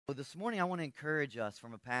This morning, I want to encourage us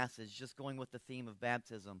from a passage, just going with the theme of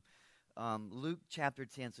baptism. Luke chapter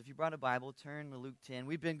 10. So if you brought a Bible, turn to Luke 10.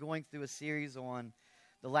 We've been going through a series on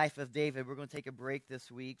the life of David. We're going to take a break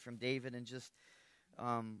this week from David and just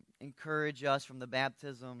encourage us from the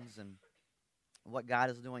baptisms and what God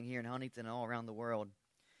is doing here in Huntington and all around the world.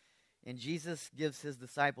 And Jesus gives his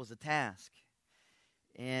disciples a task.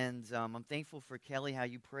 And I'm thankful for Kelly, how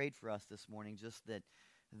you prayed for us this morning, just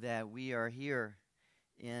that we are here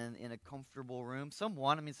in a comfortable room.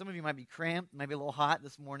 Somewhat. I mean, some of you might be cramped, maybe a little hot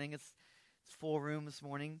this morning. It's full room this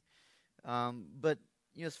morning. But,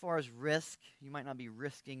 you know, as far as risk, you might not be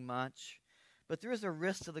risking much. But there is a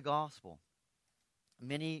risk to the gospel.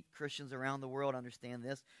 Many Christians around the world understand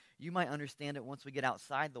this. You might understand it once we get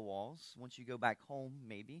outside the walls, once you go back home,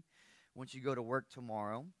 maybe, once you go to work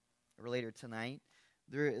tomorrow or later tonight.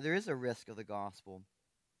 There is a risk of the gospel.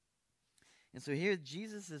 And so here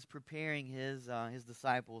Jesus is preparing his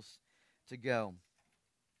disciples to go.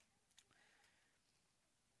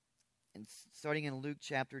 And starting in Luke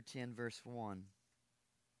chapter 10, verse 1.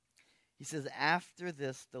 He says, "After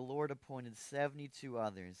this the Lord appointed 72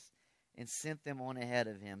 others and sent them on ahead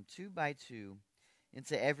of him, 2 by 2,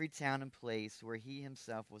 into every town and place where he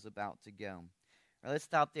himself was about to go." All right, let's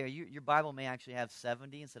stop there. Your Bible may actually have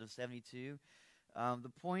 70 instead of 72.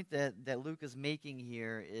 The point that Luke is making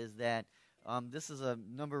here is that this is a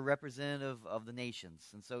number representative of the nations.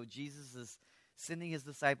 And so Jesus is sending his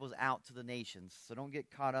disciples out to the nations. So don't get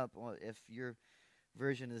caught up if your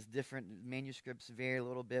version is different. Manuscripts vary a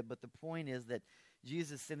little bit. But the point is that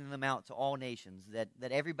Jesus is sending them out to all nations, that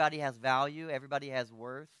everybody has value, everybody has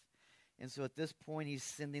worth. And so at this point, he's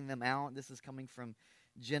sending them out. This is coming from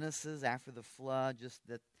Genesis after the flood, just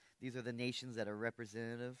that these are the nations that are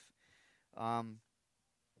representative.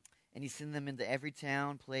 And he sent them into every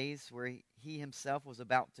town, place where he himself was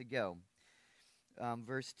about to go.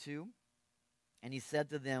 Verse 2, "And he said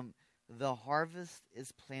to them, 'The harvest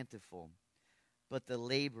is plentiful, but the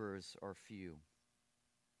laborers are few.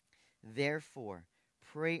 Therefore,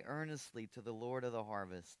 pray earnestly to the Lord of the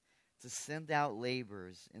harvest to send out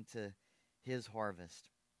laborers into his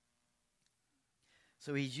harvest.'"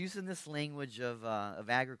 So he's using this language of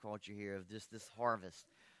agriculture here, of just this harvest.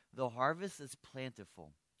 The harvest is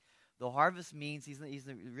plentiful. The harvest means he's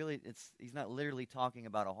not literally talking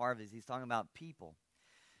about a harvest. He's talking about people.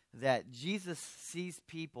 That Jesus sees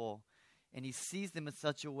people, and he sees them in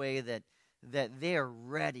such a way that they are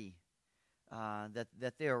ready,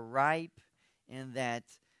 that they are ripe, and that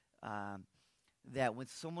when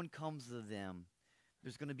someone comes to them,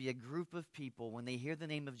 there's going to be a group of people, when they hear the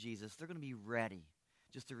name of Jesus, they're going to be ready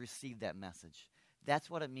just to receive that message. That's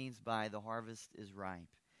what it means by the harvest is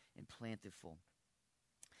ripe and plentiful.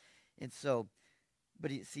 And so, but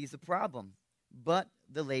he sees the problem. But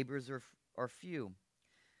the laborers are few.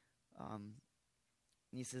 And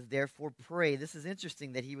he says, "Therefore pray." This is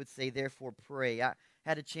interesting that he would say, "Therefore pray." I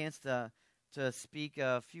had a chance to speak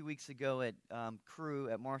a few weeks ago at Cru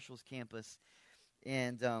at Marshall's campus,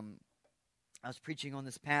 and I was preaching on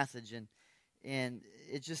this passage, and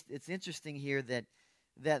it's interesting here that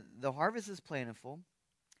the harvest is plentiful,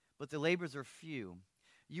 but the laborers are few.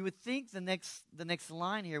 You would think the next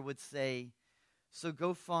line here would say, "So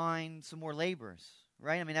go find some more laborers,"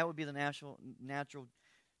 right? I mean, that would be the natural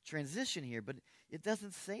transition here, but it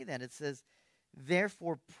doesn't say that. It says,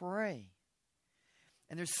 "Therefore pray."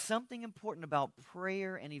 And there's something important about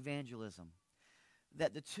prayer and evangelism,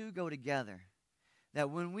 that the two go together.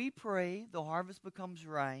 That when we pray, the harvest becomes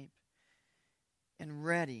ripe and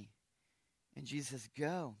ready. And Jesus says,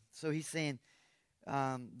 "Go." So he's saying,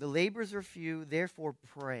 the laborers are few, therefore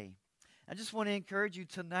pray. I just want to encourage you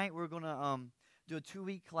tonight. We're going to do a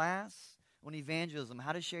 2-week class on evangelism,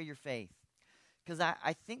 how to share your faith. Because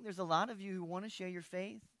I think there's a lot of you who want to share your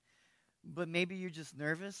faith, but maybe you're just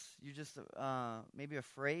nervous. You're just maybe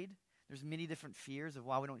afraid. There's many different fears of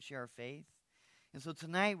why we don't share our faith. And so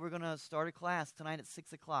tonight we're going to start a class tonight at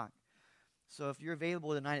 6 o'clock. So if you're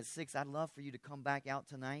available tonight at 6, I'd love for you to come back out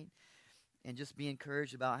tonight and just be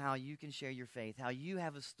encouraged about how you can share your faith, how you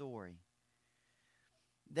have a story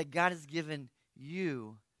that God has given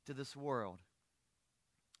you to this world,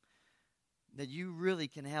 that you really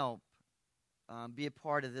can help be a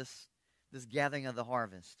part of this gathering of the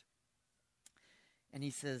harvest. And he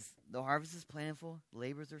says, the harvest is plentiful,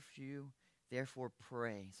 laborers are few, therefore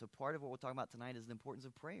pray. So part of what we're talking about tonight is the importance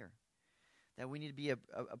of prayer, that we need to be a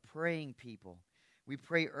praying people. We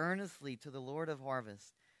pray earnestly to the Lord of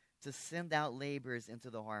harvest to send out laborers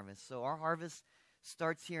into the harvest. So our harvest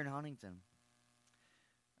starts here in Huntington.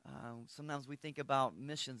 Sometimes we think about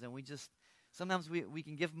missions, and sometimes we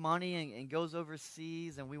can give money and goes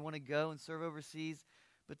overseas, and we want to go and serve overseas.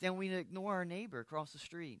 But then we ignore our neighbor across the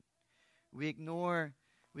street. We ignore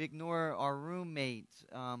our roommate,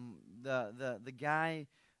 the guy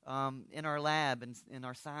in our lab, in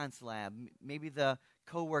our science lab, maybe the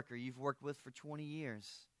coworker you've worked with for 20 years.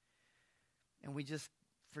 And we just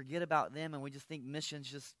forget about them, and we just think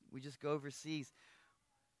missions, we just go overseas.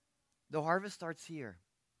 The harvest starts here.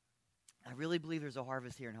 I really believe there's a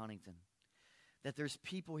harvest here in Huntington, that there's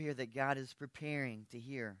people here that God is preparing to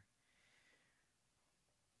hear.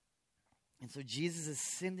 And so Jesus is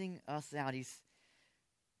sending us out.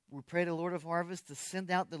 We pray to the Lord of harvest to send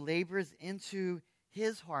out the laborers into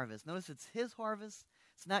his harvest. Notice it's his harvest.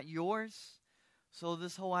 It's not yours. So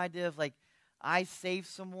this whole idea of like, I saved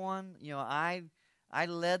someone, I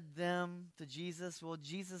led them to Jesus. Well,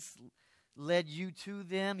 Jesus led you to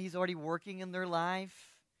them. He's already working in their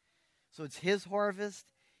life. So it's his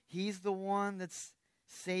harvest. He's the one that's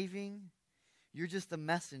saving. You're just a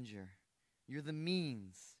messenger. You're the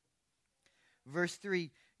means. Verse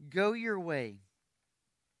 3, go your way.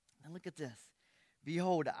 Now look at this.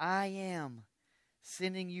 Behold, I am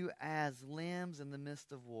sending you as lambs in the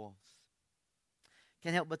midst of wolves.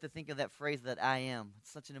 Can't help but to think of that phrase, that I am.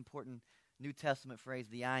 It's such an important New Testament phrase,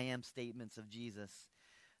 the I am statements of Jesus.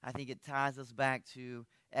 I think it ties us back to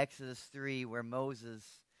Exodus 3, where Moses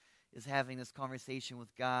is having this conversation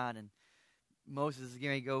with God, and Moses is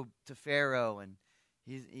going to go to Pharaoh, and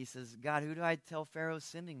he says, God, who do I tell Pharaoh's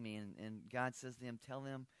sending me? And God says to him, tell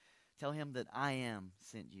him that I am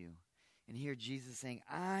sent you. And here Jesus is saying,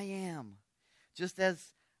 I am. Just as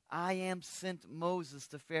I am sent Moses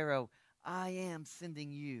to Pharaoh, I am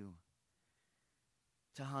sending you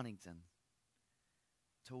to Huntington,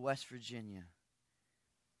 to West Virginia.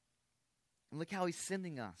 And look how he's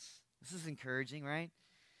sending us. This is encouraging, right?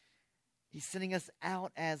 He's sending us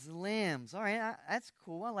out as lambs. All right, that's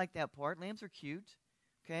cool. I like that part. Lambs are cute,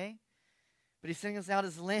 okay? But he's sending us out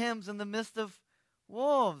as lambs in the midst of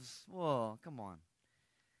wolves. Whoa, come on.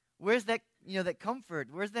 Where's that, that comfort?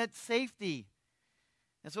 Where's that safety?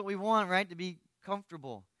 That's what we want, right? To be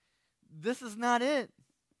comfortable. This is not it.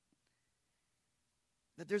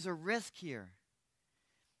 That there's a risk here.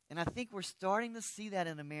 And I think we're starting to see that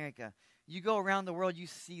in America. You go around the world, you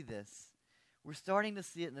see this. We're starting to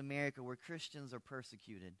see it in America where Christians are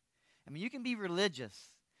persecuted. I mean, you can be religious,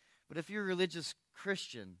 but if you're a religious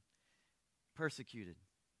Christian, persecuted.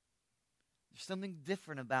 There's something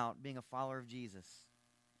different about being a follower of Jesus.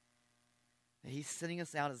 He's sending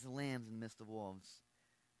us out as lambs in the midst of wolves.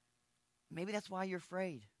 Maybe that's why you're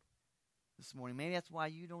afraid this morning. Maybe that's why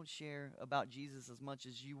you don't share about Jesus as much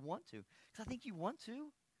as you want to. Because I think you want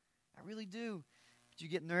to. I really do. But you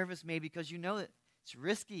get nervous maybe because you know that it's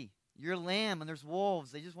risky. You're a lamb and there's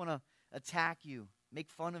wolves. They just want to attack you, make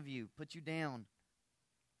fun of you, put you down.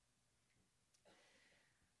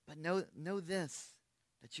 But know this,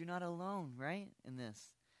 that you're not alone, right, in this.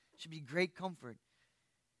 It should be great comfort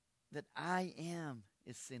that I am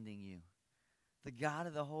is sending you. The God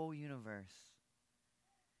of the whole universe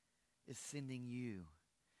is sending you.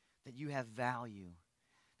 That you have value.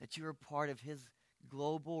 That you're a part of his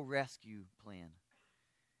global rescue plan.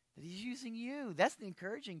 That he's using you. That's the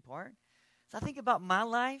encouraging part. So I think about my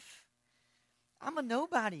life. I'm a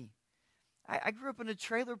nobody. I grew up in a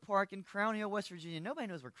trailer park in Crown Hill, West Virginia. Nobody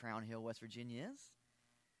knows where Crown Hill, West Virginia is.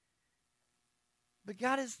 But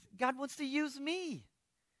God wants to use me.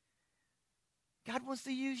 God wants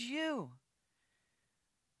to use you.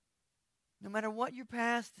 No matter what your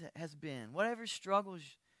past has been, whatever struggles,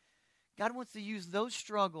 God wants to use those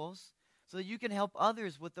struggles so that you can help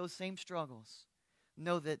others with those same struggles.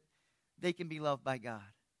 Know that they can be loved by God.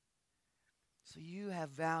 So you have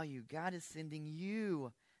value. God is sending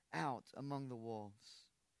you out among the wolves.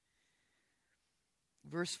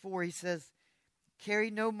 Verse 4, he says,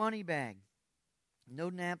 carry no money bag, no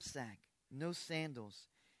knapsack, no sandals,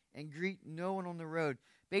 and greet no one on the road.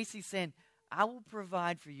 Basically saying, I will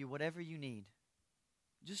provide for you whatever you need.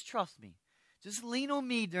 Just trust me. Just lean on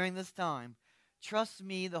me during this time. Trust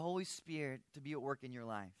me, the Holy Spirit, to be at work in your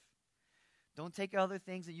life. Don't take other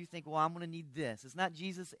things that you think, well, I'm going to need this. It's not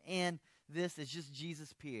Jesus and this. It's just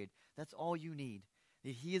Jesus, period. That's all you need.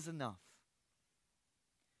 That he is enough.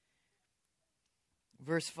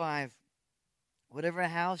 Verse 5, whatever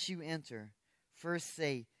house you enter, first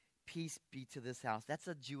say, peace be to this house. That's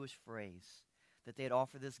a Jewish phrase that they'd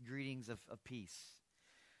offer this greetings of peace.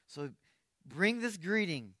 So bring this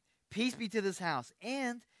greeting, peace be to this house.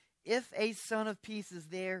 And if a son of peace is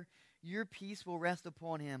there, your peace will rest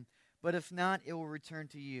upon him. But if not, it will return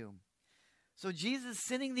to you. So Jesus is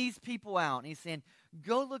sending these people out, and he's saying,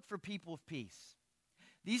 go look for people of peace.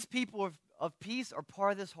 These people of peace are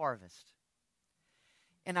part of this harvest.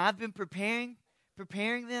 And I've been preparing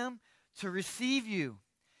preparing them to receive you.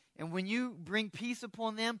 And when you bring peace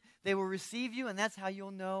upon them, they will receive you, and that's how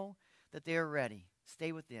you'll know that they are ready.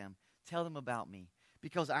 Stay with them. Tell them about me,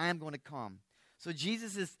 because I am going to come. So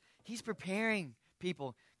Jesus he's preparing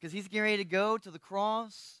people, because he's getting ready to go to the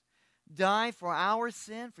cross, die for our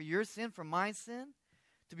sin, for your sin, for my sin,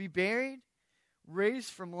 to be buried,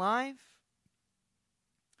 raised from life,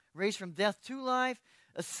 raised from death to life,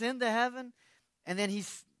 ascend to heaven, and then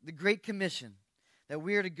he's the Great Commission that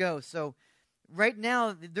we are to go. So right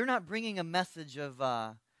now, they're not bringing a message of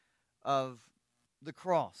the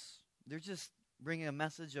cross. They're just bringing a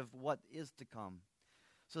message of what is to come,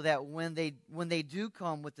 so that when they do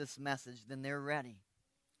come with this message, then they're ready.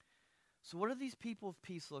 So what do these people of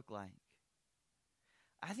peace look like?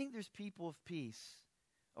 I think there's people of peace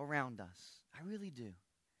around us. I really do.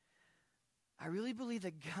 I really believe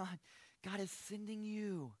that God is sending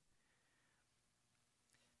you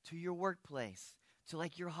to your workplace, to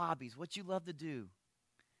like your hobbies, what you love to do.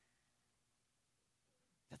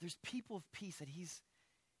 That there's people of peace that he's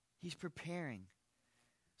preparing,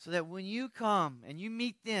 so that when you come and you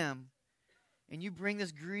meet them and you bring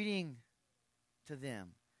this greeting to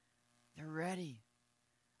them, they're ready.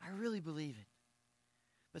 I really believe it.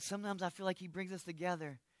 But sometimes I feel like he brings us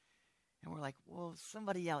together and we're like, well,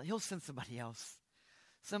 somebody else, he'll send somebody else.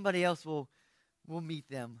 Somebody else will meet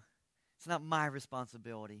them. It's not my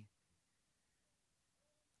responsibility.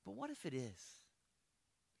 But what if it is?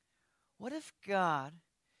 What if God,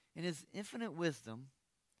 in his infinite wisdom,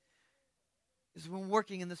 is when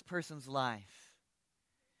working in this person's life,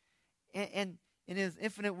 and in his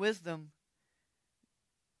infinite wisdom,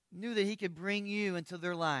 knew that he could bring you into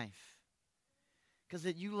their life, because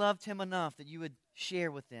that you loved him enough that you would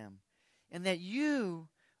share with them, and that you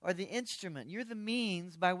are the instrument, you're the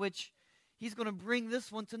means by which he's going to bring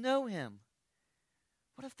this one to know him.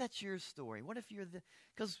 What if that's your story? What if you're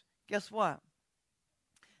because guess what?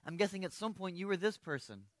 I'm guessing at some point you were this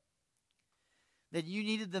person, that you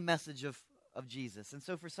needed the message of Jesus. And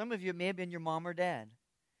so for some of you, it may have been your mom or dad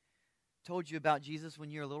told you about Jesus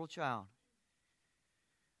when you were a little child.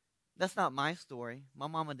 That's not my story. My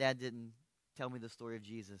mom and dad didn't tell me the story of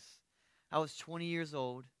Jesus. I was 20 years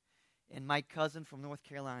old, and my cousin from North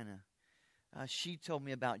Carolina, she told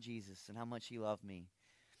me about Jesus and how much he loved me.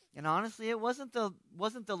 And honestly, it wasn't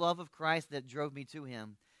the love of Christ that drove me to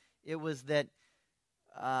him. It was that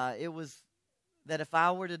if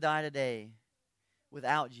I were to die today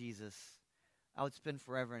without Jesus, I would spend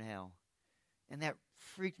forever in hell. And that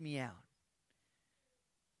freaked me out.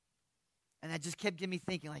 And that just kept getting me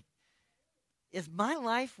thinking, like, is my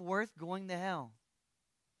life worth going to hell?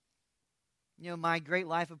 You know, my great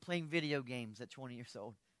life of playing video games at 20 years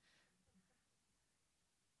old.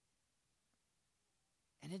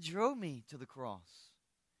 And it drove me to the cross,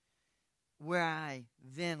 where I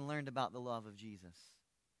then learned about the love of Jesus.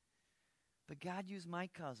 But God used my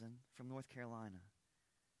cousin from North Carolina.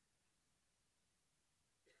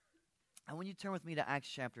 I want you to turn with me to Acts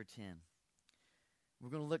chapter 10.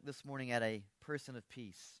 We're going to look this morning at a person of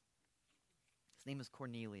peace. His name is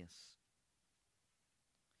Cornelius.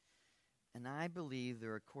 And I believe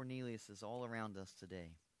there are Corneliuses all around us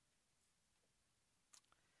today.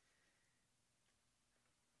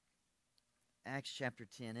 Acts chapter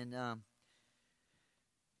 10. And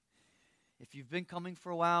if you've been coming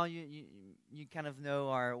for a while, you kind of know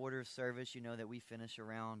our order of service. You know that we finish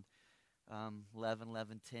around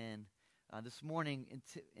 11:10. This morning,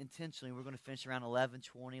 intentionally, we're going to finish around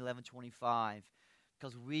 11:20, 11:25,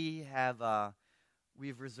 because we've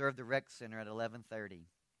reserved the rec center at 11:30.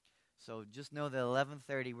 So just know that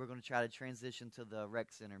 11:30 we're going to try to transition to the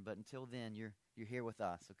rec center. But until then, you're here with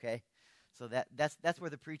us, okay? So that's where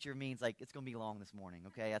the preacher means, like, it's going to be long this morning,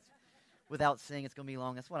 okay? That's without saying it's going to be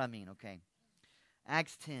long. That's what I mean, okay?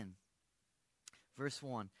 Acts 10, verse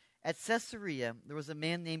 1. At Caesarea, there was a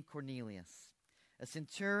man named Cornelius, a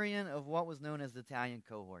centurion of what was known as the Italian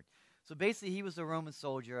cohort. So basically, he was a Roman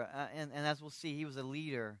soldier, and as we'll see, he was a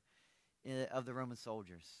leader of the Roman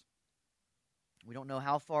soldiers. We don't know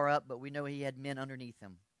how far up, but we know he had men underneath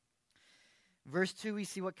him. Verse 2, we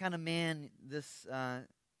see what kind of man this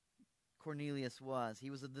Cornelius was.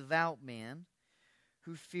 He was a devout man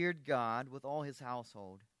who feared God with all his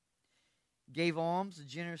household, gave alms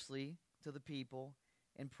generously to the people,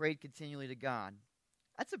 and prayed continually to God.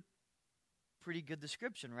 That's a pretty good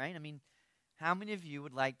description, right? I mean, how many of you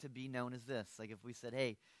would like to be known as this? Like if we said,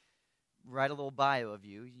 hey, write a little bio of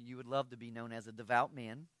you, you would love to be known as a devout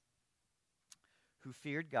man who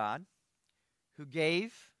feared God, who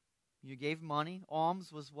gave money.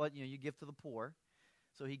 Alms was what, you give to the poor.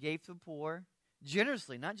 So he gave to the poor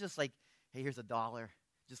generously, not just like, hey, here's $1,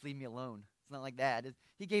 just leave me alone. It's It's not like that.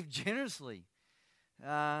 He gave generously.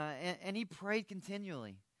 And he prayed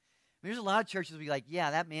continually. There's a lot of churches be like,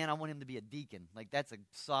 yeah, that man, I want him to be a deacon. Like, that's a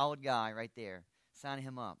solid guy right there. Sign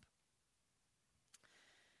him up.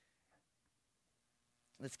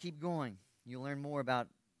 Let's keep going. You'll learn more about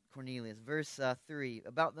Cornelius. Verse 3.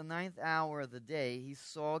 About the 9th hour of the day, he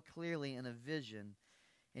saw clearly in a vision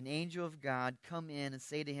an angel of God come in and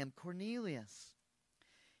say to him, Cornelius.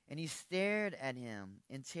 And he stared at him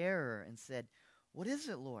in terror and said, what is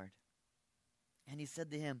it, Lord? And he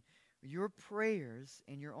said to him, your prayers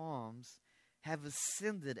and your alms have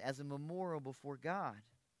ascended as a memorial before God.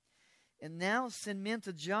 And now send men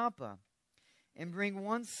to Joppa and bring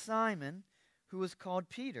one Simon who is called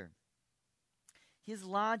Peter. He is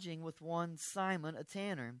lodging with one Simon, a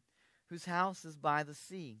tanner, whose house is by the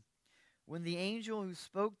sea. When the angel who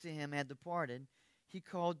spoke to him had departed, he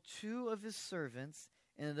called 2 of his servants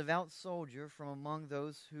and a devout soldier from among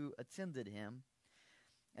those who attended him.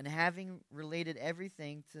 And having related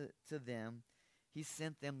everything to them, he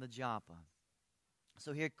sent them to Joppa.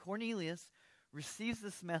 So here Cornelius receives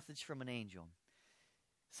this message from an angel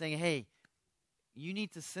saying, hey, you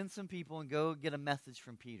need to send some people and go get a message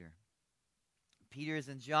from Peter. Peter is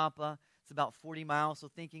in Joppa. It's about 40 miles. So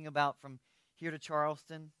thinking about from here to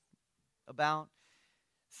Charleston, about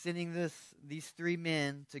sending these 3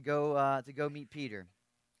 men to go meet Peter.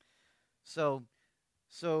 So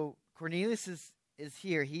Cornelius is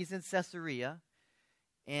here. He's in Caesarea,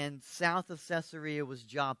 and south of Caesarea was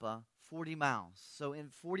Joppa, 40 miles. So in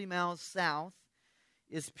 40 miles south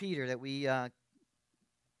is Peter that we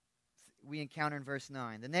encounter in verse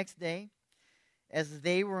 9. The next day, as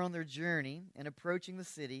they were on their journey and approaching the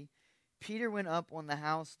city, Peter went up on the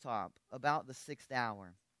housetop about the 6th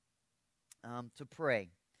hour to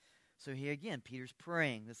pray. So here again, Peter's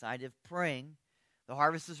praying. This idea of praying. The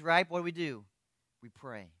harvest is ripe. What do? We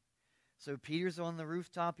pray. So Peter's on the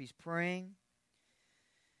rooftop. He's praying.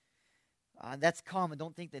 That's common.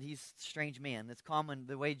 Don't think that he's a strange man. That's common.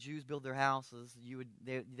 The way Jews build their houses,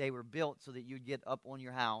 they were built so that you'd get up on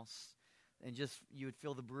your house and you would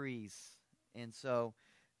feel the breeze. And so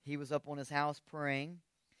he was up on his house praying,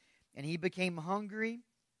 and he became hungry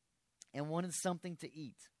and wanted something to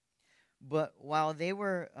eat. But while they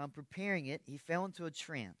were preparing it, he fell into a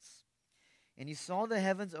trance. And he saw the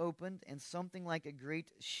heavens opened and something like a great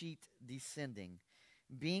sheet descending,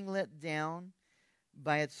 being let down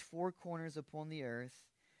by its 4 corners upon the earth.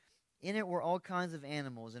 In it were all kinds of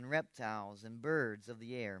animals and reptiles and birds of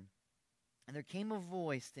the air. And there came a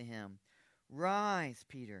voice to him, rise,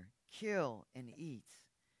 Peter, kill and eat.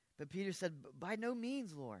 But Peter said, by no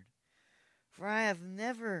means, Lord, for I have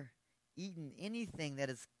never eaten anything that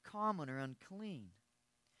is common or unclean.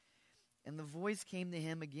 And the voice came to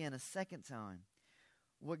him again a second time.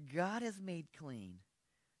 What God has made clean,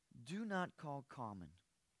 do not call common.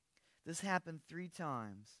 This happened 3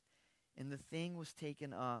 times, and the thing was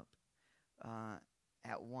taken up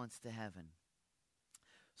at once to heaven.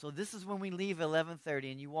 So this is when we leave at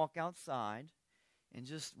 11:30, and you walk outside, and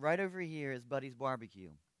just right over here is Buddy's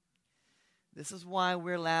Barbecue. This is why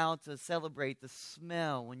we're allowed to celebrate the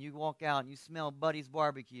smell when you walk out and you smell Buddy's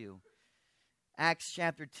Barbecue. Acts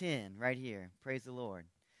chapter 10, right here. Praise the Lord.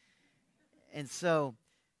 And so,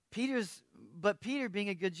 Peter, being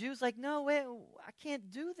a good Jew, is like, no, wait, I can't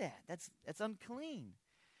do that. That's unclean.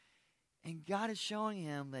 And God is showing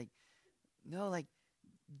him, like, no, like,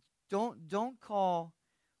 don't call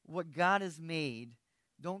what God has made,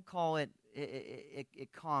 don't call it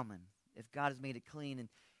common if God has made it clean.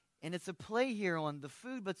 And it's a play here on the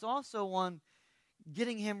food, but it's also on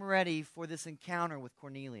getting him ready for this encounter with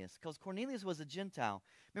Cornelius. Because Cornelius was a Gentile.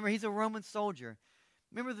 Remember, he's a Roman soldier.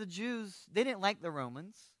 Remember, the Jews, they didn't like the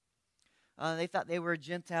Romans. They thought they were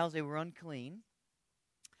Gentiles. They were unclean.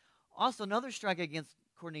 Also, another strike against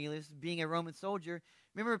Cornelius, being a Roman soldier.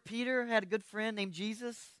 Remember, Peter had a good friend named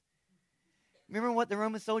Jesus? Remember what the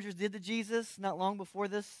Roman soldiers did to Jesus not long before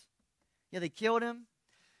this? Yeah, they killed him.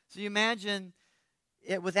 So you imagine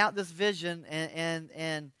it without this vision,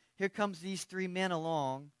 and here comes these 3 men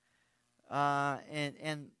along,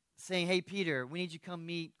 and saying, "Hey, Peter, we need you to come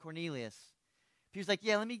meet Cornelius." Peter's like,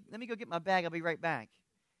 "Yeah, let me go get my bag. I'll be right back."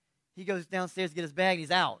 He goes downstairs to get his bag, and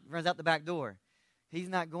he's out. Runs out the back door. He's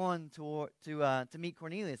not going to meet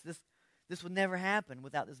Cornelius. This would never happen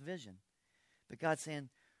without this vision. But God's saying,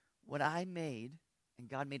 "What I made," and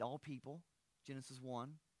God made all people. Genesis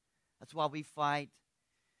 1. That's why we fight.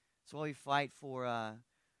 That's why we fight for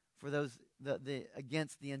those the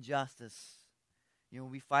against the injustice. You know,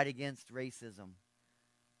 we fight against racism.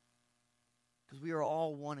 Because we are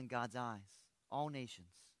all one in God's eyes. All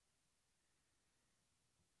nations.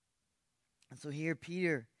 And so here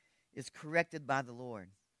Peter, is corrected by the Lord.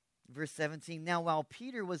 Verse 17, now while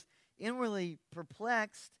Peter was inwardly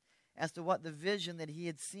perplexed as to what the vision that he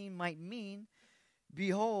had seen might mean,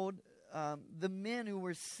 behold, the men who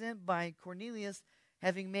were sent by Cornelius,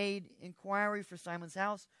 having made inquiry for Simon's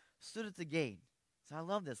house, stood at the gate. So I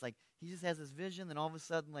love this. Like, he just has this vision, and all of a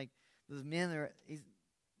sudden, like, those men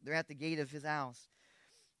they're at the gate of his house.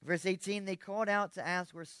 Verse 18, they called out to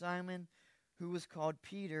ask where Simon, who was called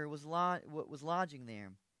Peter, was lodging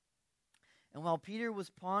there. And while Peter was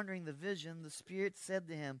pondering the vision, the Spirit said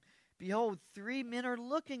to him, behold, 3 men are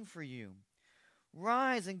looking for you.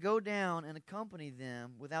 Rise and go down and accompany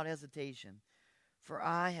them without hesitation, for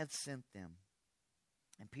I have sent them.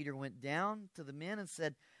 And Peter went down to the men and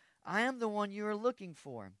said, I am the one you are looking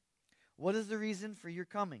for. What is the reason for your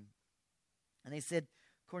coming? And they said,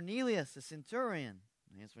 Cornelius, the centurion.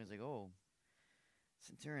 And that's when he's like, oh,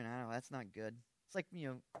 centurion, I don't know, that's not good. It's like,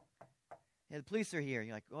 yeah, the police are here.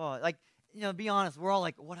 You're like, oh, like, be honest, we're all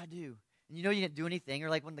like, what'd I do? And you didn't do anything. Or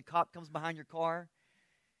like when the cop comes behind your car,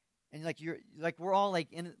 and we're all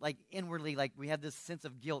inwardly, like, we have this sense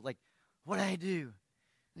of guilt, like, what did I do?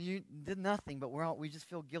 And you did nothing, but we just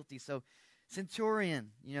feel guilty. So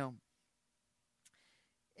centurion,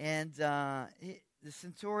 and the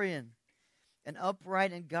centurion, an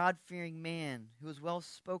upright and God-fearing man who was well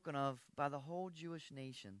spoken of by the whole Jewish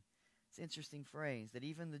nation. It's an interesting phrase that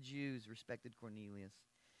even the Jews respected Cornelius.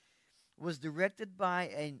 Was directed by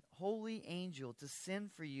a holy angel to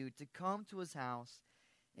send for you to come to his house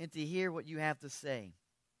and to hear what you have to say.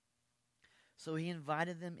 So he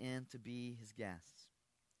invited them in to be his guests.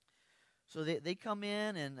 So they come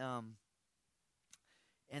in and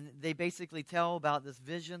they basically tell about this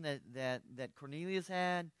vision that Cornelius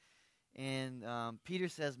had. And Peter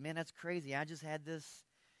says, man, that's crazy. I just had this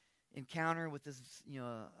encounter with this,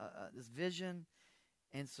 this vision.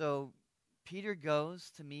 And so Peter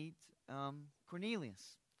goes to meet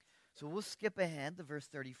Cornelius. So we'll skip ahead to verse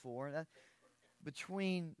 34.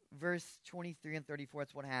 Between verse 23 and 34,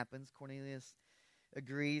 that's what happens. Cornelius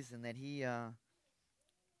agrees, and that he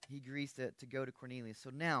agrees to go to Cornelius. So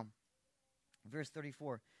now, verse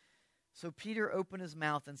 34. So Peter opened his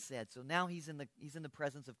mouth and said, so now he's in the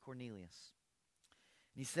presence of Cornelius.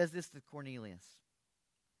 And he says this to Cornelius.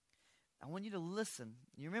 I want you to listen.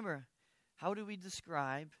 You remember, how does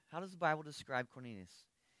the Bible describe Cornelius?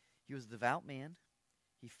 He was a devout man.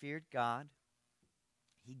 He feared God.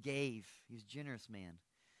 He gave. He was a generous man.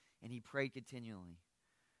 And he prayed continually.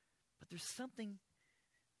 But there's something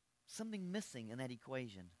missing in that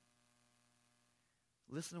equation.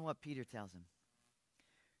 Listen to what Peter tells him.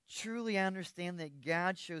 Truly I understand that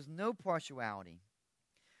God shows no partiality,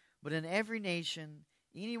 but in every nation,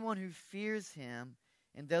 anyone who fears him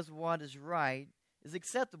and does what is right is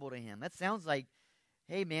acceptable to him. That sounds like,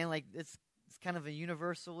 hey man, like it's kind of a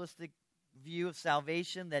universalistic view of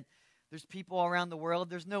salvation, that there's people all around the world.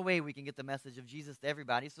 There's no way we can get the message of Jesus to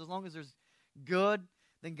everybody. So as long as there's good,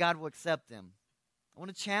 then God will accept them. I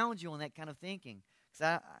want to challenge you on that kind of thinking,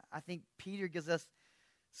 because I think Peter gives us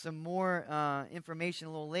some more information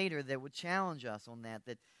a little later that would challenge us on that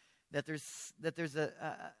there's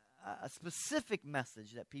a specific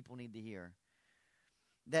message that people need to hear.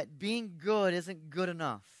 That being good isn't good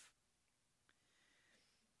enough.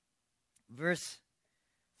 Verse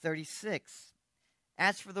 36.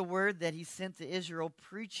 As for the word that he sent to Israel,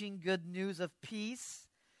 preaching good news of peace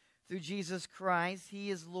through Jesus Christ, he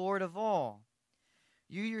is Lord of all.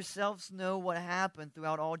 You yourselves know what happened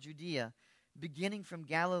throughout all Judea, beginning from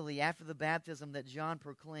Galilee after the baptism that John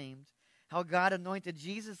proclaimed, how God anointed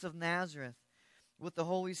Jesus of Nazareth with the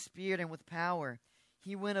Holy Spirit and with power.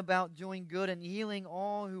 He went about doing good and healing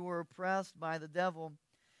all who were oppressed by the devil,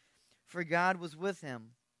 for God was with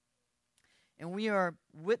him. And we are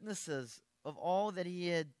witnesses of all that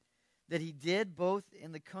he did, both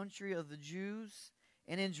in the country of the Jews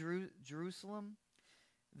and in Jerusalem.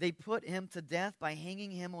 They put him to death by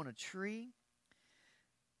hanging him on a tree.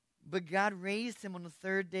 But God raised him on the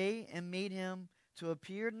third day and made him to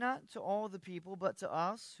appear not to all the people, but to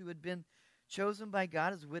us who had been chosen by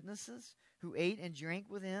God as witnesses, who ate and drank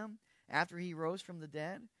with him after he rose from the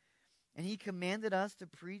dead. And he commanded us to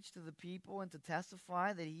preach to the people and to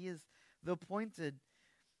testify that he is the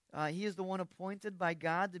one appointed by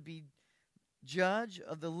God to be judge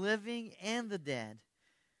of the living and the dead.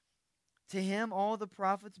 To him all the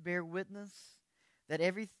prophets bear witness that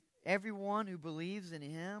everyone who believes in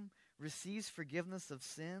him receives forgiveness of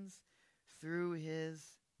sins through his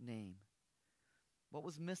name. What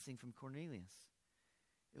was missing from Cornelius?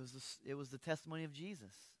 It was the testimony of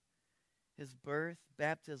Jesus. His birth,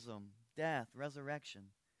 baptism, death, resurrection,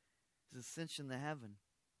 his ascension to heaven.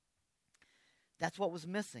 That's what was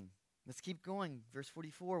missing. Let's keep going. Verse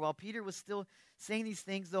 44. While Peter was still saying these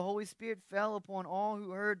things, the Holy Spirit fell upon all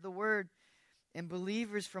who heard the word, and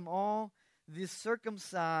believers from all the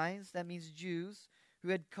circumcised, that means Jews, who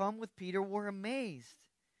had come with Peter were amazed.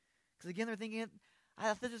 Because again, they're thinking,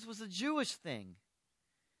 I thought this was a Jewish thing.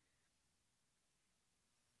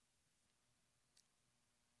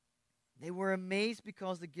 They were amazed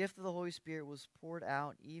because the gift of the Holy Spirit was poured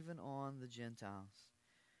out even on the Gentiles.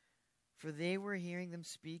 For they were hearing them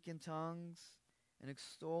speak in tongues and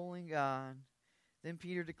extolling God. Then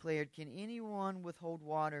Peter declared, can anyone withhold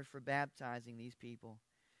water for baptizing these people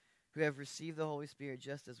who have received the Holy Spirit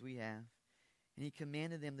just as we have? And he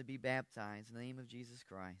commanded them to be baptized in the name of Jesus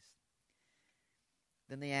Christ.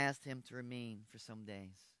 Then they asked him to remain for some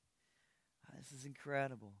days. This is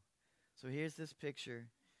incredible. So here's this picture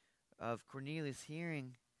of Cornelius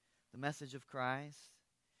hearing the message of Christ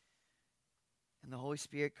and the Holy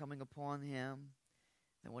Spirit coming upon him.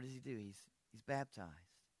 Then what does he do? He's baptized.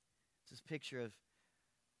 It's this picture of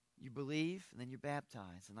you believe and then you're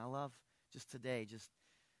baptized. And I love just today, just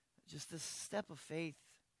this step of faith,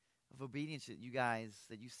 of obedience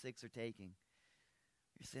that you six are taking.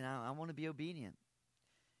 You're saying, I want to be obedient.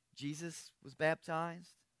 Jesus was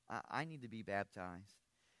baptized. I need to be baptized.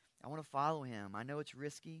 I want to follow him. I know it's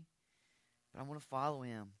risky, but I want to follow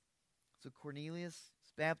him. So Cornelius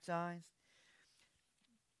is baptized.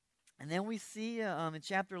 And then we see in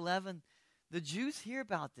chapter 11, the Jews hear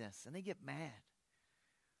about this, and they get mad.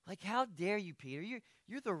 Like, how dare you, Peter?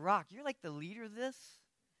 You're the rock. You're like the leader of this.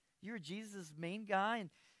 You're Jesus' main guy,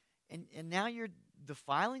 and now you're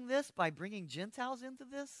defiling this by bringing Gentiles into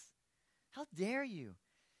this? How dare you?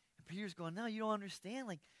 And Peter's going, no, you don't understand.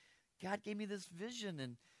 Like, God gave me this vision,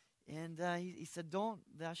 and he said,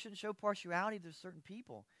 I shouldn't show partiality to certain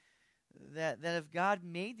people. That if God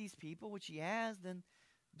made these people, which he has, then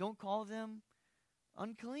don't call them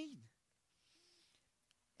unclean.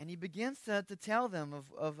 And he begins to tell them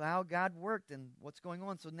of how God worked and what's going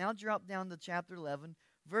on. So now drop down to chapter 11,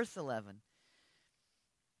 verse 11.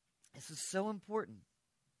 This is so important.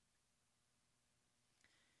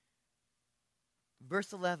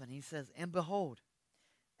 Verse 11, he says, and behold,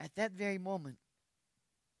 at that very moment,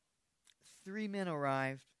 3 men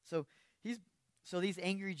arrived. So these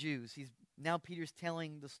angry Jews, now Peter's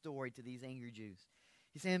telling the story to these angry Jews.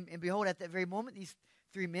 He's saying, and behold, at that very moment, these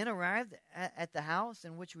 3 men arrived at the house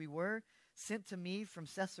in which we were, sent to me from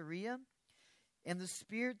Caesarea. And the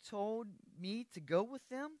Spirit told me to go with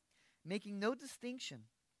them, making no distinction.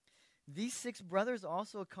 These 6 brothers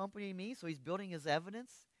also accompanied me, so he's building his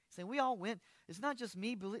evidence. He's saying, we all went. It's not just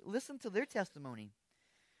me, but listen to their testimony.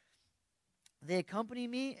 They accompanied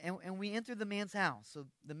me, and we entered the man's house, so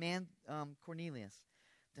the man Cornelius.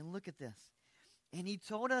 Then look at this. And he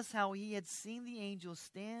told us how he had seen the angel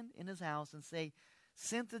stand in his house and say,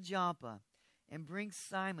 send to Joppa and bring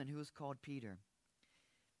Simon, who is called Peter.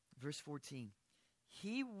 Verse 14.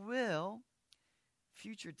 He will,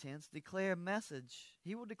 future tense, declare a message.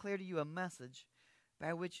 He will declare to you a message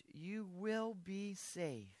by which you will be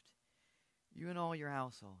saved, you and all your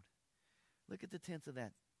household. Look at the tense of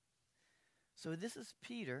that. So this is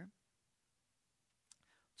Peter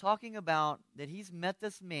talking about that he's met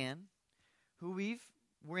this man who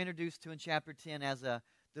we're introduced to in chapter 10 as a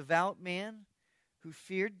devout man who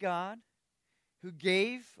feared God, who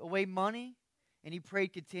gave away money, and he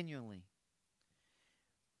prayed continually.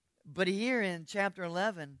 But here in chapter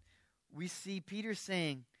 11, we see Peter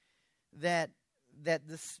saying that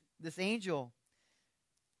this angel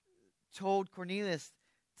told Cornelius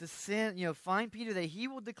to find Peter, that he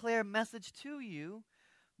will declare a message to you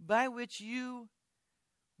by which you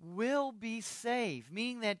will be saved.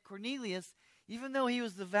 Meaning that Cornelius, even though he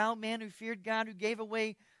was the devout man who feared God, who gave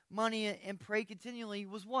away money and prayed continually,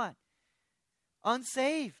 was what?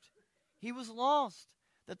 Unsaved. He was lost.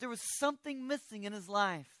 That there was something missing in his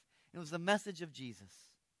life. It was the message of Jesus.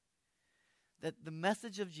 That the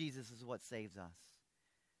message of Jesus is what saves us.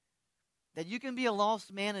 That you can be a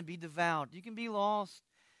lost man and be devout. You can be lost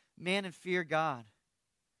man and fear God.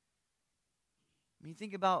 I mean,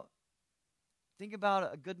 think about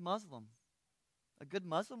a good Muslim. A good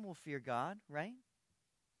Muslim will fear God, right?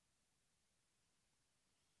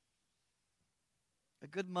 A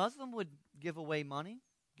good Muslim would give away money,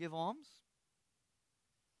 give alms,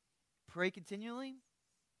 pray continually.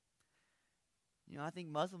 I think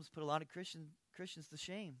Muslims put a lot of Christians to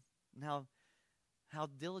shame and how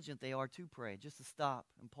diligent they are to pray, just to stop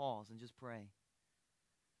and pause and just pray.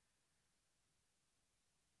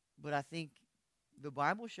 But I think the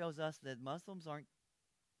Bible shows us that Muslims aren't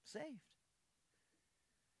saved.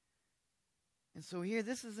 And so here,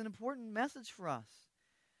 this is an important message for us.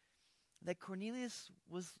 That Cornelius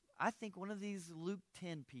was, I think, one of these Luke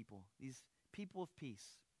 10 people, these people of peace.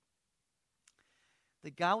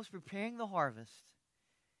 That God was preparing the harvest,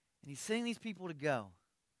 and he's sending these people to go.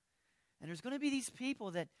 And there's going to be these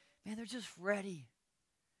people that, man, they're just ready.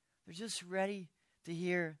 They're just ready to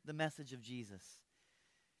hear the message of Jesus.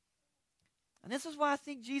 And this is why I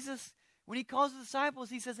think Jesus, when he calls the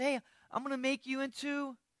disciples, he says, hey, I'm going to make you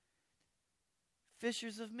into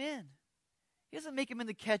fishers of men. He doesn't make them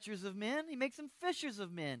into catchers of men. He makes them fishers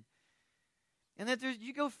of men. And that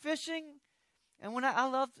you go fishing, and when I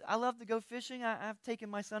love to go fishing. I've taken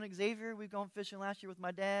my son Xavier. We've gone fishing last year with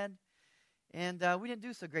my dad. And we didn't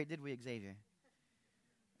do so great, did we, Xavier?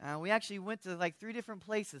 We actually went to like 3 different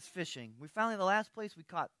places fishing. We finally, the last place, we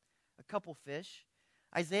caught a couple fish.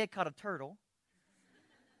 Isaiah caught a turtle.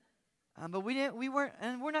 But we weren't,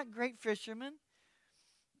 and we're not great fishermen.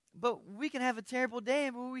 But we can have a terrible day,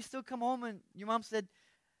 and we still come home, and your mom said,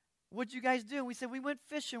 "What'd you guys do?" And we said, "We went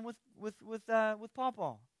fishing with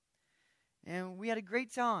Pawpaw, and we had a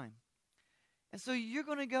great time." And so you're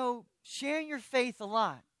going to go sharing your faith a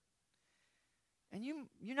lot, and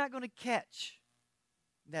you're not going to catch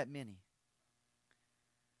that many,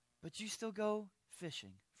 but you still go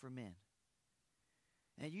fishing for men,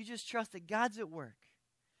 and you just trust that God's at work.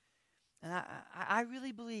 And I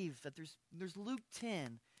really believe that there's Luke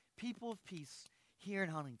 10 people of peace here in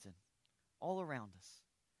Huntington, all around us.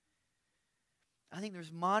 I think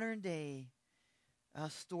there's modern day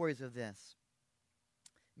stories of this.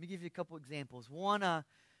 Let me give you a couple examples. One, a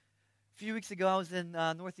few weeks ago, I was in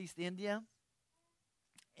Northeast India,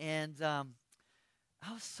 and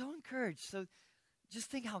I was so encouraged. So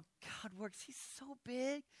just think how God works. He's so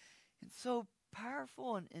big and so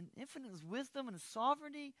powerful and infinite in his wisdom and his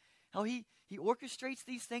sovereignty, how he orchestrates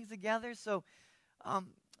these things together. So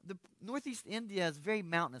the Northeast India is very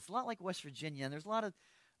mountainous, a lot like West Virginia, and there's a lot of,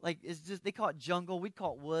 like, it's just, they call it jungle. We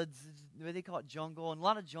call it woods. They call it jungle, and a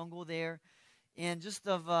lot of jungle there. And just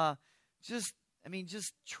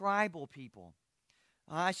tribal people.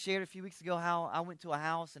 I shared a few weeks ago how I went to a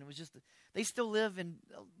house, and it was just, they still live in,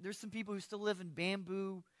 there's some people who still live in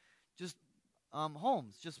bamboo, just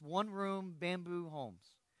homes, just one room bamboo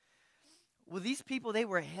homes. Well, these people, they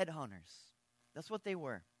were headhunters. That's what they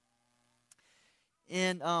were.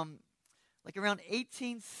 And like around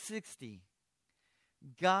 1860,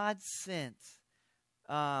 God sent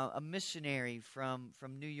a missionary from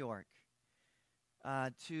New York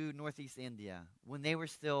to Northeast India when they were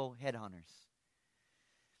still headhunters.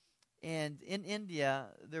 And in India,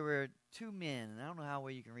 there were 2 men, and I don't know how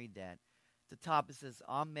well you can read that. At the top, it says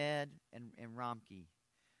Ahmed and Ramki.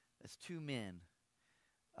 That's 2 men.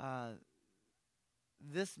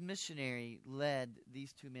 This missionary led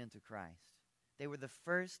these 2 men to Christ. They were the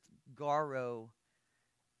first Garo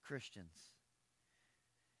Christians.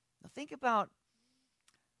 Now think about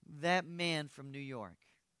that man from New York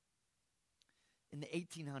in the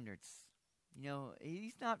 1800s. You know,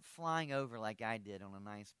 he's not flying over like I did on a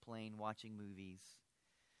nice plane watching movies.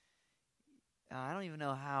 I don't even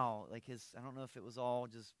know how, I don't know if it was all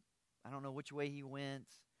just, I don't know which way he went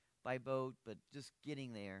by boat, but just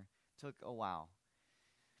getting there took a while.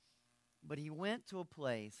 But he went to a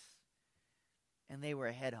place, and they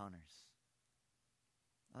were headhunters.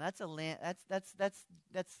 Now that's a lamb. That's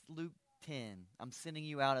Luke 10. I'm sending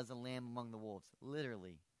you out as a lamb among the wolves,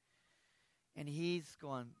 literally. And he's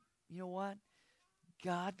going, you know what?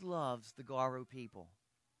 God loves the Garo people.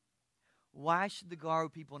 Why should the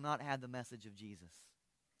Garo people not have the message of Jesus?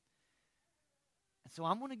 And so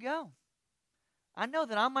I'm going to go. I know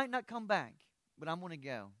that I might not come back, but I'm going to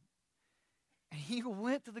go. And he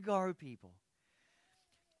went to the Garo people.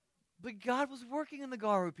 But God was working in the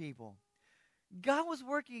Garo people. God was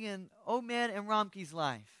working in Omed and Ramki's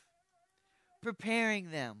life, preparing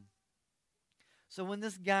them. So when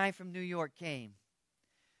this guy from New York came,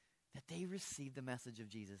 that they received the message of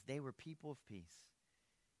Jesus. They were people of peace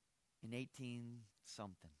in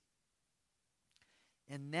 18-something.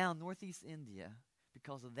 And now Northeast India,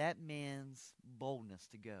 because of that man's boldness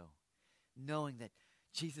to go, knowing that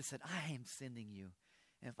Jesus said, I am sending you.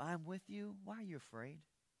 And if I'm with you, why are you afraid?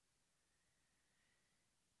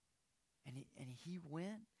 And he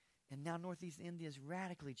went, and now Northeast India is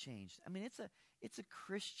radically changed. I mean, it's a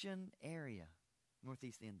Christian area,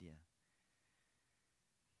 Northeast India.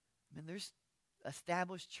 I mean, there's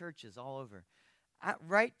established churches all over.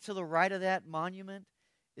 Right to the right of that monument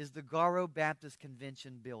is the Garo Baptist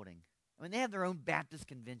Convention building. I mean, they have their own Baptist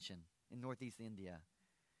convention in Northeast India.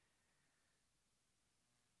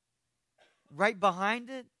 Right behind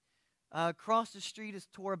it, across the street is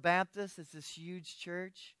Torah Baptist. It's this huge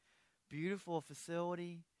church, beautiful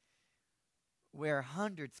facility where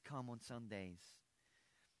hundreds come on Sundays.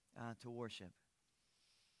 to worship.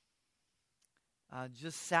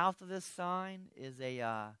 Just south of this sign is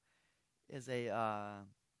a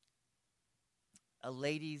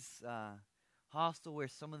ladies' hostel where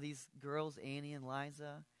some of these girls, Annie and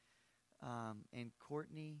Liza, and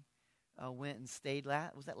Courtney, went and stayed.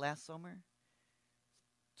 Was that last summer?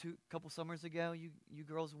 Couple summers ago, you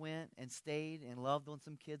girls went and stayed and loved on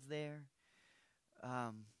some kids there.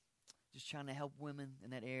 Just trying to help women in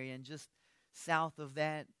that area. And just south of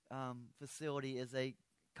that facility is a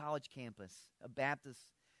college campus, a Baptist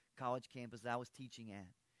college campus that I was teaching at.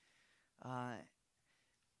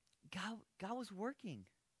 God was working.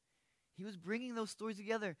 He was bringing those stories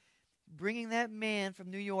together, bringing that man from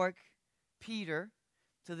New York, Peter,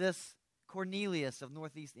 to this Cornelius of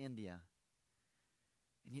Northeast India.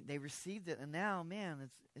 And they received it, and now, man,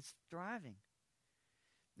 it's thriving.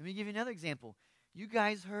 Let me give you another example. You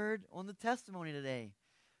guys heard on the testimony today,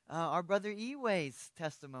 our brother Iwei's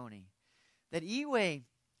testimony. That Iwei,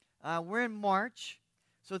 we're in March,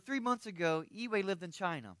 so 3 months ago, Iwei lived in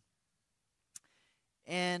China.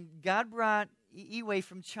 And God brought Iwei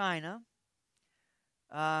from China.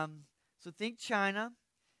 So think China.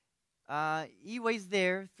 Iwei's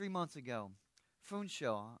there 3 months ago.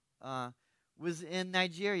 Funsho was in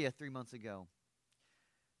Nigeria 3 months ago.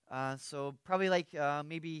 So probably like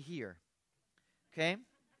maybe here. Okay?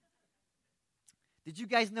 Did you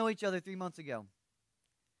guys know each other 3 months ago?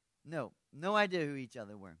 No. No idea who each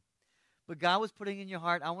other were. But God was putting in your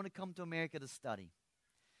heart, I want to come to America to study.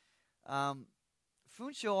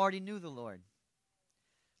 Funsho already knew the Lord.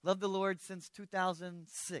 Loved the Lord since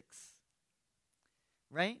 2006.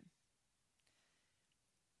 Right?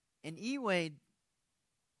 And Iwei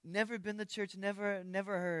never been to church, never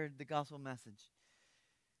heard the gospel message.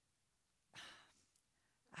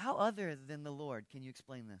 How other than the Lord can you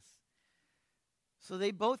explain this? So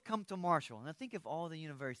they both come to Marshall. And I think of all the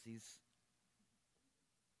universities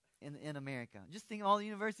in America. Just think of all the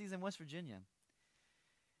universities in West Virginia.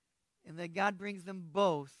 And that God brings them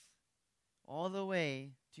both all the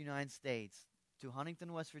way to the United States, to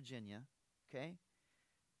Huntington, West Virginia, okay?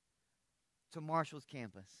 To Marshall's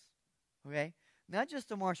campus, okay? Not just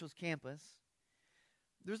to Marshall's campus.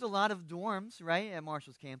 There's a lot of dorms, right, at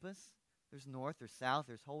Marshall's campus. There's North, there's South,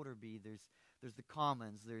 there's Holderby, there's the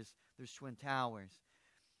Commons, there's Twin Towers.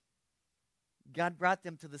 God brought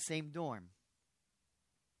them to the same dorm.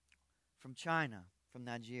 From China, from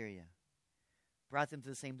Nigeria. Brought them to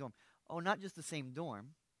the same dorm. Oh, not just the same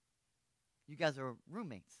dorm. You guys are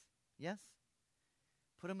roommates, yes?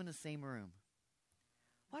 Put them in the same room.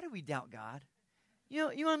 Why do we doubt God? You know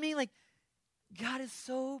what I mean? Like, God is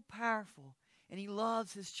so powerful, and He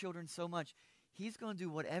loves His children so much. He's going to do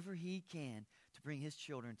whatever He can to bring His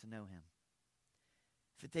children to know Him.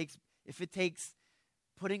 If it takes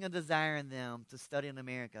putting a desire in them to study in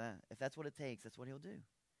America, if that's what it takes, that's what He'll do.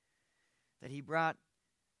 That He brought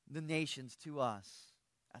the nations to us,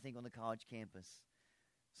 I think, on the college campus,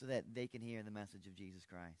 so that they can hear the message of Jesus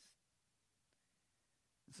Christ.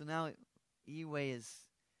 So now Iwei is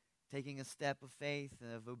taking a step of faith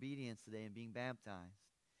and of obedience today and being baptized.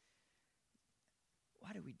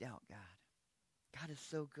 Why do we doubt God? God is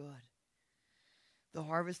so good. The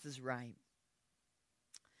harvest is ripe.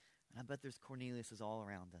 And I bet there's Corneliuses all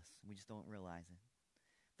around us. We just don't realize it.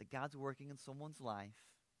 That God's working in someone's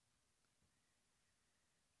life.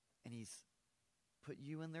 And He's put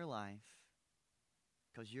you in their life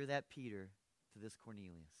because you're that Peter to this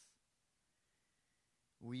Cornelius.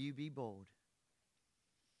 Will you be bold?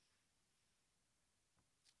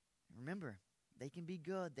 Remember, they can be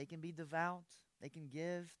good. They can be devout. They can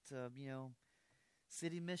give to,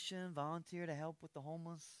 city mission, volunteer to help with the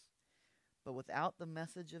homeless. But without the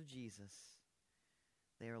message of Jesus,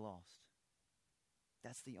 they are lost.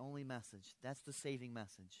 That's the only message. That's the saving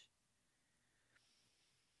message.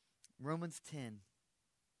 Romans 10,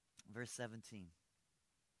 verse 17.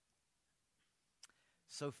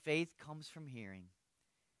 So faith comes from hearing,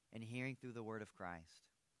 and hearing through the word of Christ.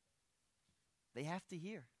 They have to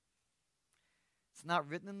hear. It's not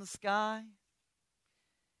written in the sky.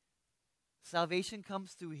 Salvation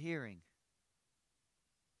comes through hearing.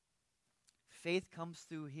 Faith comes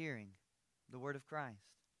through hearing the word of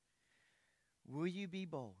Christ. Will you be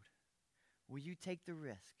bold? Will you take the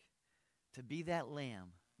risk to be that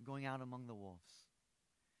lamb going out among the wolves?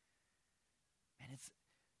 And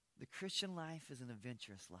the Christian life is an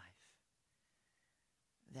adventurous life.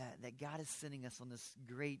 That God is sending us on this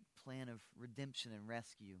great plan of redemption and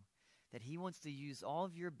rescue. That He wants to use all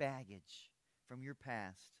of your baggage from your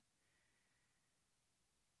past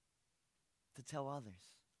to tell others.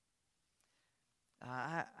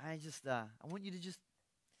 I want you to just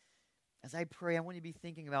as I pray, I want you to be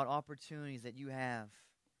thinking about opportunities that you have.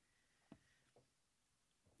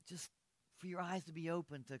 Just for your eyes to be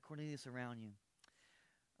open to Cornelius around you.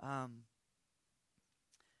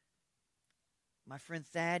 My friend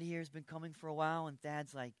Thad here has been coming for a while, and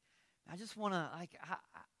Thad's like, I just want to, like,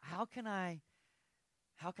 how can I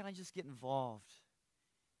just get involved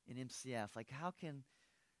in MCF? Like, how can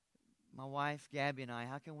my wife, Gabby, and I,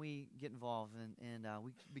 how can we get involved? And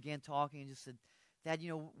we began talking and just said, Thad,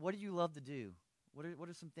 what do you love to do? What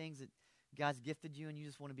are some things that God's gifted you and you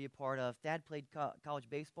just want to be a part of? Thad played college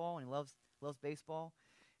baseball, and he loves baseball.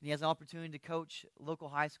 And he has an opportunity to coach a local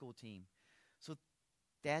high school team. So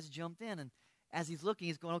Thad's jumped in, and as he's looking,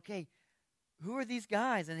 he's going, okay, who are these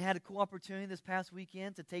guys? And he had a cool opportunity this past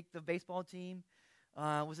weekend to take the baseball team.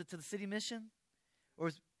 Was it to the city mission? Or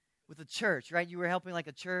was with the church, right? You were helping like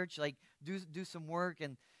a church, like do some work,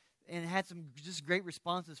 and had some just great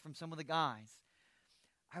responses from some of the guys.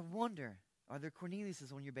 I wonder, are there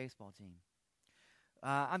Corneliuses on your baseball team?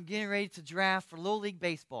 I'm getting ready to draft for Little League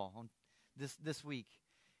Baseball on this week.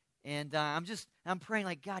 And I'm praying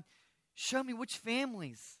like, God, show me which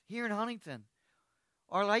families here in Huntington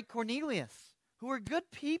are like Cornelius, who are good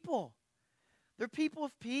people. They're people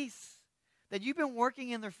of peace, that you've been working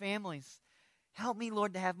in their families. Help me,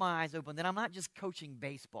 Lord, to have my eyes open, that I'm not just coaching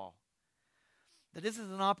baseball, that this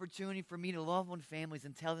is an opportunity for me to love on families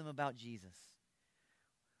and tell them about Jesus.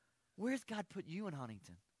 Where's God put you in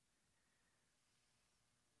Huntington?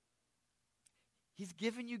 He's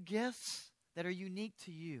given you gifts that are unique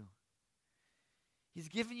to you. He's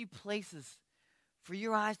given you places for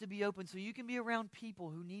your eyes to be open so you can be around people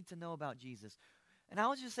who need to know about Jesus. And I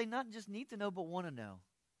would just say not just need to know, but want to know.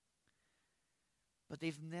 But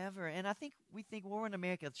they've never, and we think, well, we're in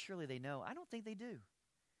America, surely they know. I don't think they do.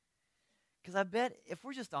 Because I bet if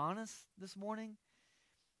we're just honest this morning,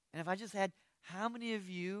 and if I just had, how many of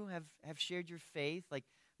you have shared your faith? Like,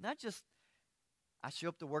 not just, I show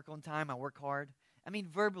up to work on time, I work hard. I mean,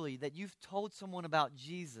 verbally, that you've told someone about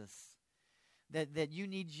Jesus, that you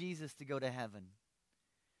need Jesus to go to heaven.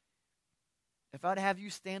 If I'd have you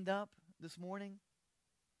stand up this morning,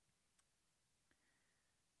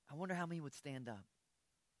 I wonder how many would stand up.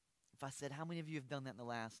 If I said, how many of you have done that in the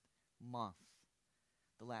last month,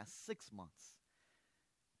 the last 6 months,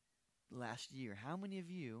 the last year? How many of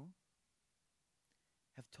you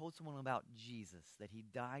have told someone about Jesus, that he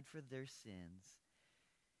died for their sins,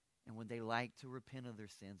 and would they like to repent of their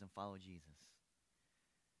sins and follow Jesus?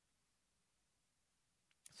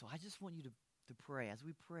 So I just want you to pray. As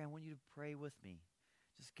we pray, I want you to pray with me.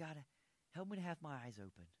 Just, God, help me to have my eyes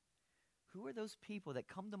open. Who are those people that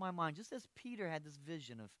come to my mind? Just as Peter had this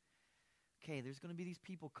vision of, okay, there's going to be these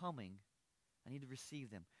people coming. I need to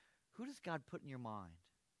receive them. Who does God put in your mind?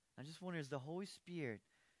 I just wonder, is the Holy Spirit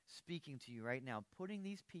speaking to you right now, putting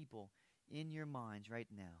these people in your minds right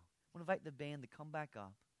now? I want to invite the band to come back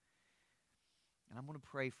up. And I'm going to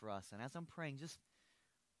pray for us. And as I'm praying, just,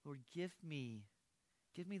 Lord, give me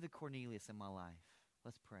the Cornelius in my life.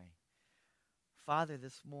 Let's pray. Father,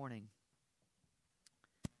 this morning,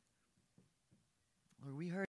 Lord, we heard